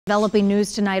Developing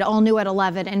news tonight, all new at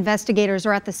 11. Investigators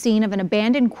are at the scene of an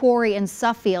abandoned quarry in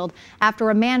Suffield after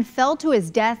a man fell to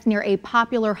his death near a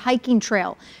popular hiking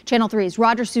trail. Channel 3's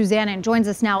Roger Suzanne joins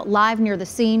us now live near the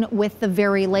scene with the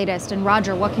very latest. And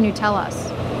Roger, what can you tell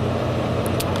us?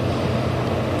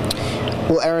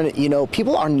 Well, Aaron, you know,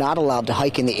 people are not allowed to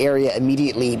hike in the area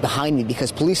immediately behind me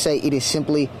because police say it is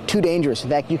simply too dangerous. In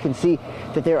fact, you can see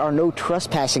that there are no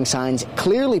trespassing signs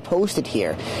clearly posted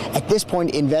here. At this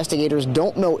point, investigators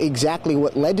don't know exactly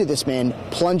what led to this man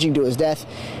plunging to his death,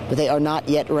 but they are not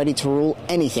yet ready to rule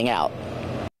anything out.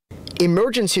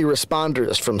 Emergency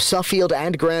responders from Suffield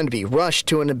and Granby rushed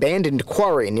to an abandoned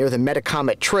quarry near the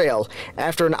Metacomet Trail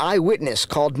after an eyewitness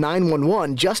called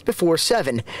 911 just before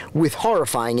 7 with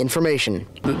horrifying information.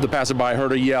 The passerby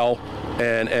heard a yell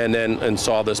and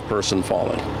saw this person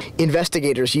falling.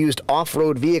 Investigators used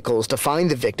off-road vehicles to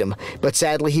find the victim, but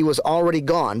sadly he was already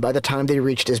gone by the time they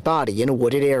reached his body in a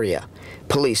wooded area.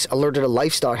 Police alerted a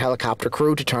Lifestar helicopter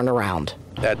crew to turn around.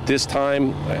 At this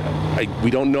time,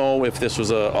 we don't know if this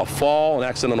was a fall, an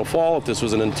accidental fall, if this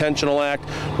was an intentional act,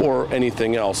 or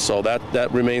anything else. So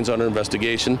that remains under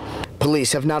investigation.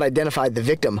 Police have not identified the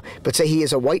victim, but say he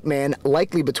is a white man,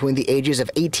 likely between the ages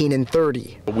of 18 and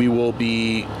 30. We will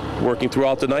be working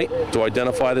throughout the night to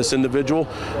identify this individual,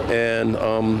 and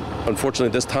unfortunately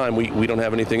at this time we don't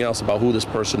have anything else about who this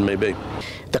person may be.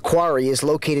 The quarry is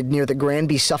located near the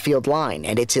Granby-Suffield line,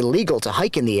 and it's illegal to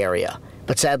hike in the area.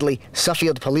 But sadly,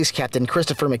 Suffield Police Captain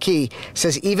Christopher McKee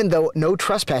says even though no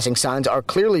trespassing signs are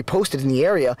clearly posted in the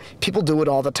area, people do it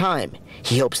all the time.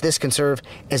 He hopes this can serve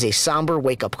as a somber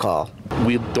wake-up call.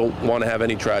 We don't want to have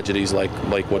any tragedies like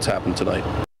what's happened tonight.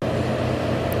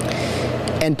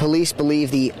 And police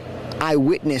believe the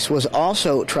eyewitness was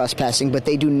also trespassing, but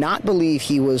they do not believe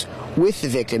he was with the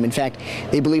victim. In fact,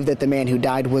 they believe that the man who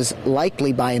died was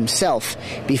likely by himself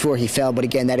before he fell, but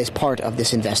again, that is part of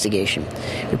this investigation.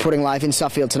 Reporting live in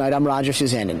Suffield tonight, I'm Roger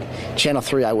Suzanne, Channel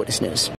 3 Eyewitness News.